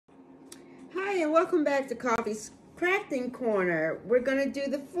and welcome back to Coffee's Crafting Corner. We're gonna do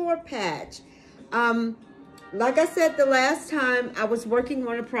the 4-patch. Like I said the last time, I was working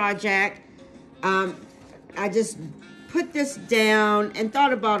on a project. I just put this down and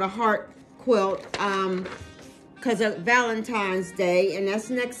thought about a heart quilt because of Valentine's Day, and that's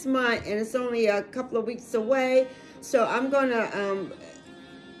next month, and it's only a couple of weeks away. So I'm gonna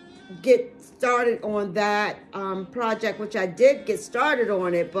get started on that project, which I did get started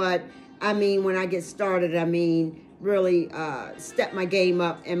on it, but I mean, when I get started, I mean really step my game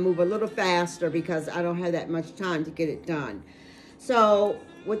up and move a little faster because I don't have that much time to get it done. So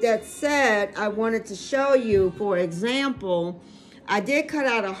with that said, I wanted to show you, for example, I did cut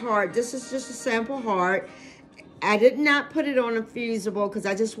out a heart. This is just a sample heart. I did not put it on a fusible because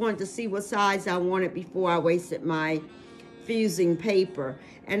I just wanted to see what size I wanted before I wasted my fusing paper.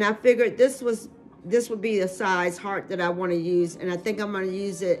 And I figured this would be the size heart that I want to use, and I think I'm going to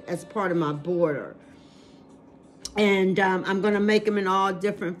use it as part of my border. And I'm going to make them in all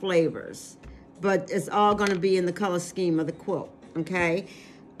different flavors, but it's all going to be in the color scheme of the quilt, okay?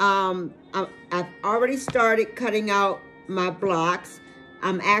 I've already started cutting out my blocks.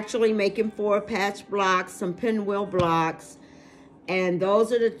 I'm actually making 4-patch blocks, some pinwheel blocks, and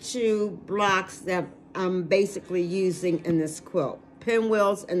those are the 2 blocks that I'm basically using in this quilt,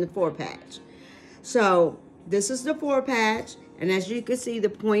 pinwheels and the 4-patch. So this is the 4-patch, and as you can see, the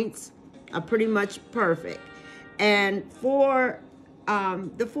points are pretty much perfect. And for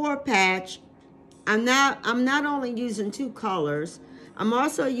the 4-patch, I'm not only using 2 colors, I'm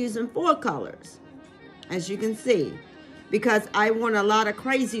also using 4 colors, as you can see, because I want a lot of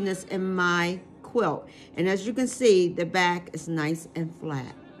craziness in my quilt. And as you can see, the back is nice and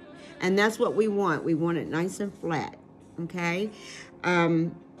flat. And that's what we want. We want it nice and flat, okay?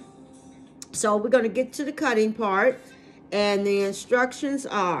 So we're going to get to the cutting part, and the instructions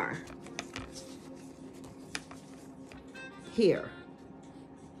are here.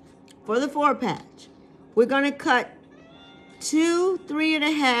 For the 4-patch, we're going to cut 2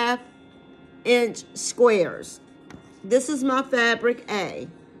 3.5-inch squares. This is my fabric A,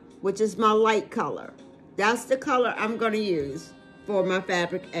 which is my light color. That's the color I'm going to use for my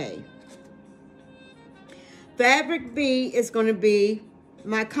fabric A. Fabric B is going to be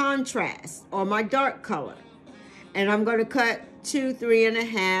my contrast, or my dark color, and I'm going to cut 2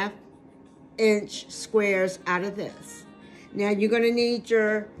 3.5-inch squares out of this. Now you're going to need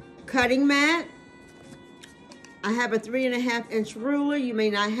your cutting mat. I have a 3.5-inch ruler. You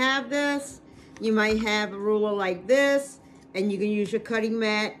may not have this. You might have a ruler like this, and you can use your cutting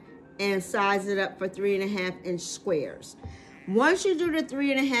mat and size it up for 3.5-inch squares. Once you do the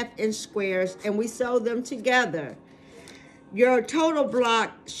 3.5-inch squares and we sew them together, your total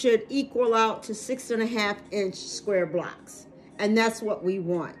block should equal out to 6.5-inch square blocks. And that's what we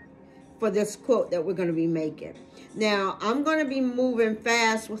want for this quilt that we're going to be making. Now, I'm going to be moving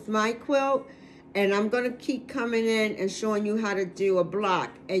fast with my quilt, and I'm going to keep coming in and showing you how to do a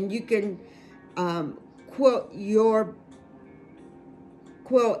block. And you can quilt your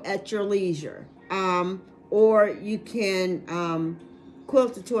quilt at your leisure. Or you can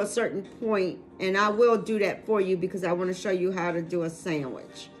quilt it to a certain point, and I will do that for you because I want to show you how to do a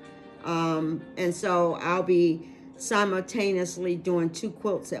sandwich. And so I'll be simultaneously doing 2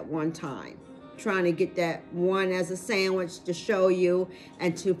 quilts at one time, trying to get that one as a sandwich to show you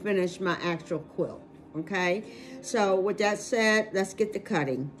and to finish my actual quilt, okay? So with that said, let's get to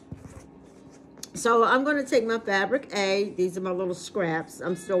cutting. So I'm going to take my fabric A. These are my little scraps.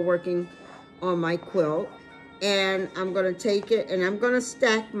 I'm still working on my quilt. And I'm going to take it and I'm going to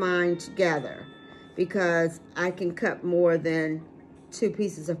stack mine together because I can cut more than 2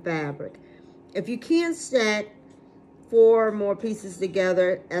 pieces of fabric. If you can't stack 4 more pieces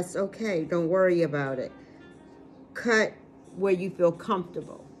together, that's okay. Don't worry about it. Cut where you feel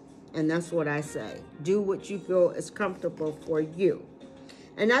comfortable. And that's what I say. Do what you feel is comfortable for you.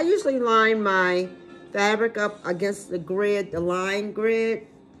 And I usually line my fabric up against the grid, the line grid.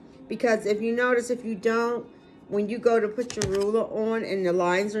 Because if you notice, if you don't, when you go to put your ruler on and the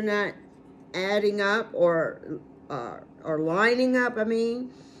lines are not adding up or lining up, I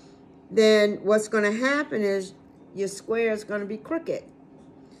mean, then what's going to happen is your square is going to be crooked.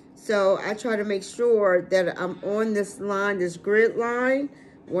 So I try to make sure that I'm on this line, this grid line,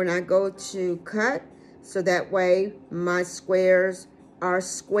 when I go to cut, so that way my squares are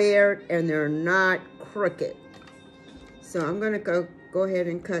squared and they're not crooked. So I'm going to go ahead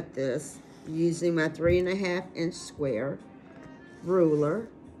and cut this using my 3.5-inch square ruler.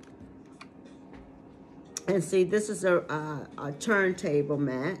 And see, this is a turntable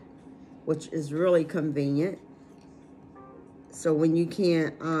mat, which is really convenient. So when you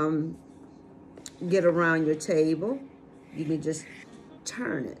can't get around your table, you can just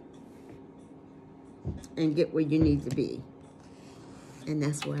turn it and get where you need to be. And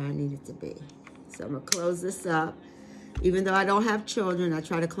that's where I need it to be. So I'm gonna close this up. Even though I don't have children, I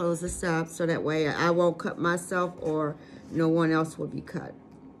try to close this up so that way I won't cut myself or no one else will be cut.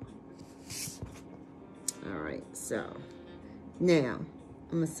 All right, so now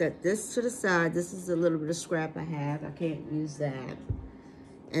I'm gonna set this to the side. This is a little bit of scrap I have. I can't use that.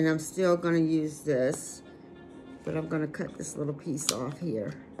 And I'm still gonna use this, but I'm gonna cut this little piece off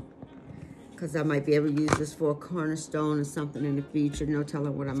here because I might be able to use this for a cornerstone or something in the future. No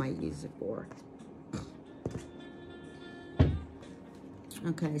telling what I might use it for.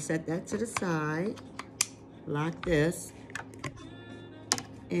 Okay, set that to the side, lock this,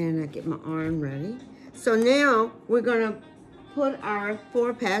 and I get my arm ready. So now we're gonna put our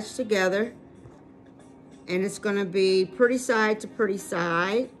 4 patch together, and it's gonna be pretty side to pretty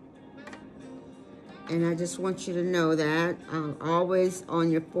side. And I just want you to know that always on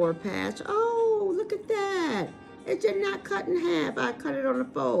your 4 patch. Oh, look at that. It did not cut in half. I cut it on a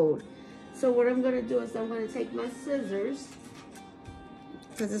fold. So what I'm gonna do is I'm gonna take my scissors,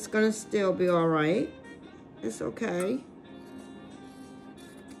 because it's gonna still be all right. It's okay.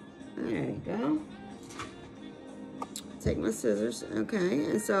 There you go. Take my scissors, okay,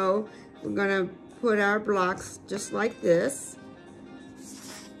 and so we're gonna put our blocks just like this.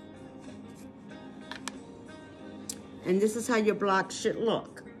 And this is how your block should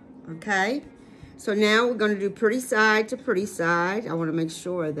look, okay? So now we're gonna do pretty side to pretty side. I wanna make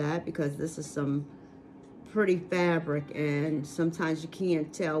sure of that because this is some pretty fabric and sometimes you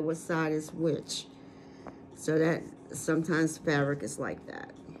can't tell what side is which. So that sometimes fabric is like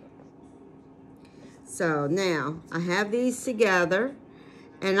that. So now I have these together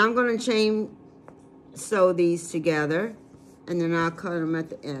and I'm gonna chain sew these together and then I'll cut them at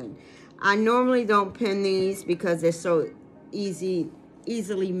the end. I normally don't pin these because they're so easily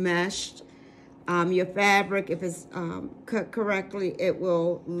meshed. Your fabric, if it's cut correctly, it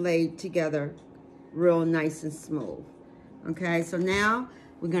will lay together real nice and smooth. Okay, so now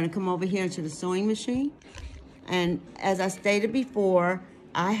we're gonna come over here into the sewing machine. And as I stated before,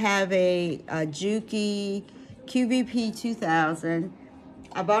 I have a Juki QVP 2000.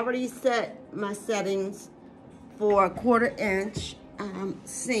 I've already set my settings for a 1/4 inch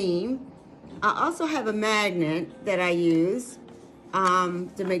seam. I also have a magnet that I use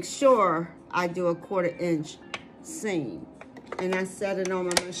to make sure I do a 1/4 inch seam. And I set it on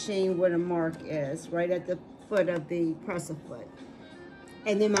my machine where the mark is, right at the foot of the presser foot.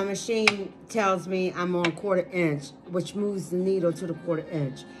 And then my machine tells me I'm on 1/4 inch, which moves the needle to the 1/4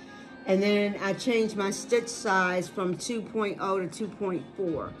 inch. And then I change my stitch size from 2.0 to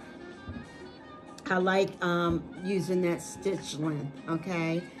 2.4. I like using that stitch length,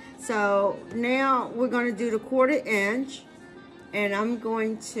 okay? So now we're gonna do the 1/4 inch, and I'm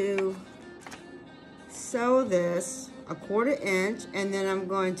going to sew this a 1/4 inch, and then I'm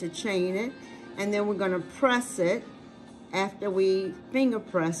going to chain it, and then we're gonna press it after we finger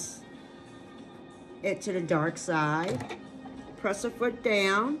press it to the dark side. Press a foot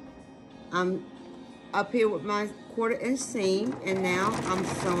down. I'm up here with my 1/4 inch seam, and now I'm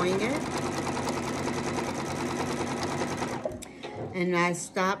sewing it. And I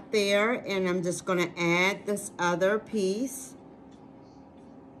stop there, and I'm just gonna add this other piece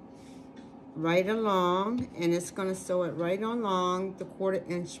right along, and it's gonna sew it right along the 1/4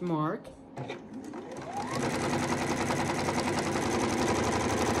 inch mark.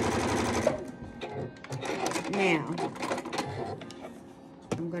 Now,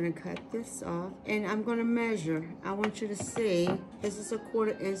 I'm gonna cut this off, and I'm gonna measure. I want you to see, this is a 1/4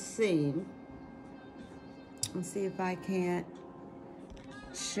 inch seam. Let's see if I can't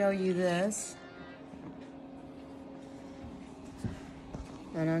show you this.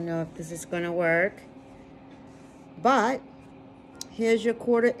 I don't know if this is gonna work, but here's your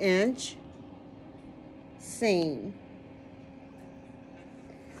 1/4 inch seam.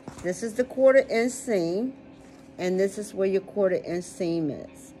 This is the 1/4 inch seam, and this is where your 1/4 inch seam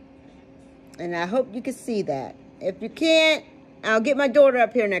is. And I hope you can see that. If you can't, I'll get my daughter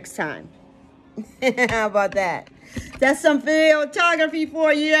up here next time. How about that? That's some photography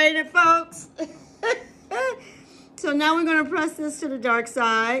for you, ain't it, folks? So now we're gonna press this to the dark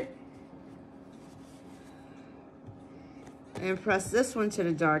side. And press this one to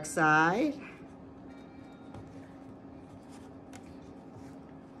the dark side.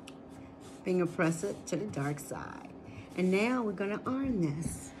 Finger press it to the dark side. And now we're gonna iron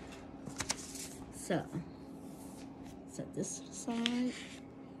this. So, set this to the side,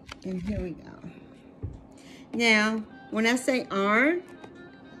 and here we go. Now, when I say iron,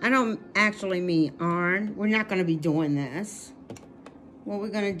 I don't actually mean iron. We're not going to be doing this. What we're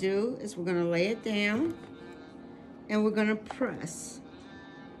going to do is we're going to lay it down and we're going to press.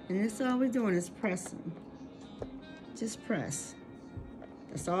 And that's all we're doing is pressing. Just press.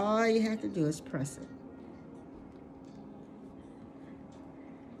 That's all you have to do is press it.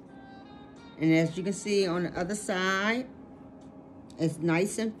 And as you can see on the other side, it's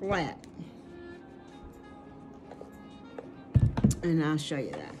nice and flat. And I'll show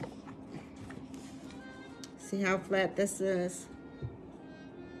you that. See how flat this is?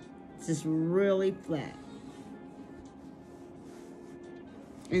 It's just really flat.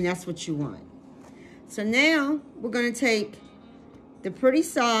 And that's what you want. So now we're going to take the pretty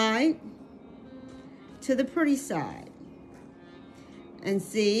side to the pretty side. And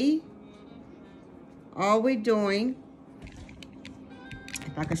see, all we're doing,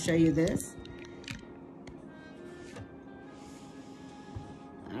 if I can show you this.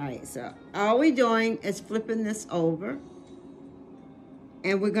 All right, so all we're doing is flipping this over.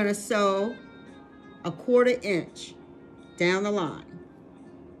 And we're going to sew a 1/4 inch down the line.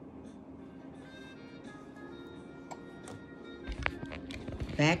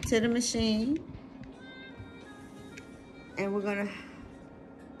 Back to the machine. And we're going to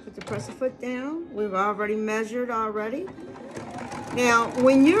put the presser foot down. We've already measured already. Now,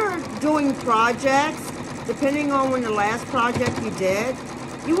 when you're doing projects, depending on when the last project you did,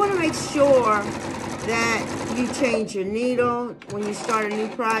 you want to make sure that you change your needle when you start a new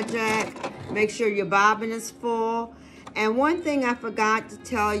project. Make sure your bobbin is full. And one thing I forgot to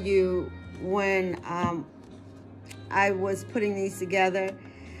tell you when I was putting these together,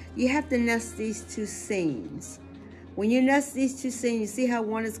 you have to nest these 2 seams. When you nest these 2 seams, you see how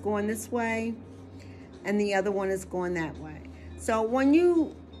one is going this way and the other one is going that way. So when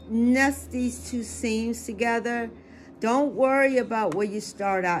you nest these 2 seams together, don't worry about where you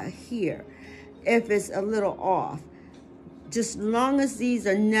start out here if it's a little off. Just long as these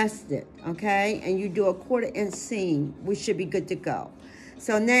are nested, okay, and you do a 1/4 inch seam, we should be good to go.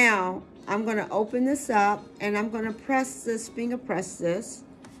 So now I'm going to open this up and I'm going to press this, finger press this,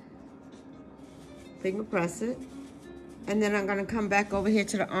 finger press it, and then I'm going to come back over here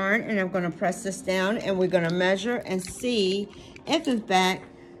to the iron and I'm going to press this down and we're going to measure and see if in fact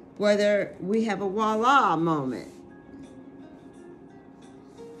whether we have a voila moment.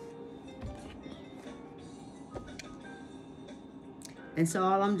 And so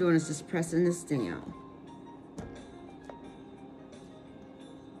all I'm doing is just pressing this down.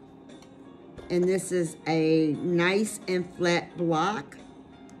 And this is a nice and flat block.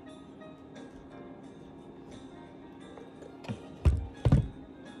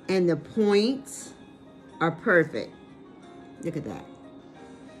 And the points are perfect. Look at that.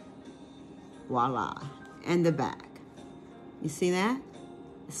 Voila. And the back. You see that?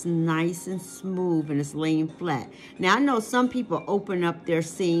 It's nice and smooth and it's laying flat. Now I know some people open up their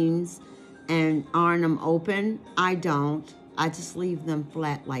seams and iron them open. I don't. I just leave them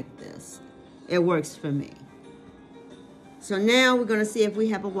flat like this. It works for me. So now we're going to see if we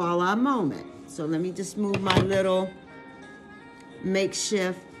have a voila moment. So let me just move my little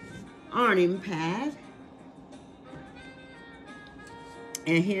makeshift ironing pad.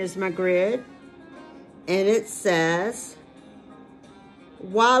 And here's my grid. And it says,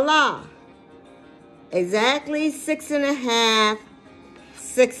 voila, exactly 6.5,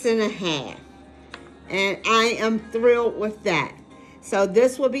 6.5. And I am thrilled with that. So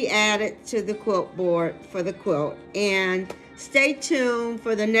this will be added to the quilt board for the quilt. And stay tuned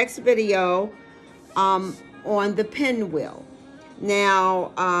for the next video on the pinwheel.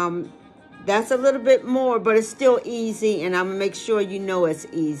 Now, that's a little bit more, but it's still easy, and I'm gonna make sure you know it's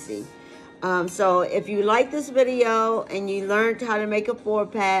easy. So if you like this video and you learned how to make a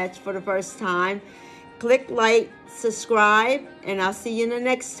 4-patch for the first time, click like, subscribe, and I'll see you in the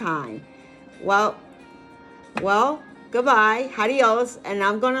next time. Well, goodbye, adios, and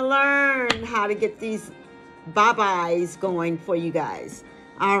I'm gonna learn how to get these bye-byes going for you guys.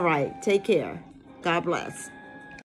 All right, take care. God bless.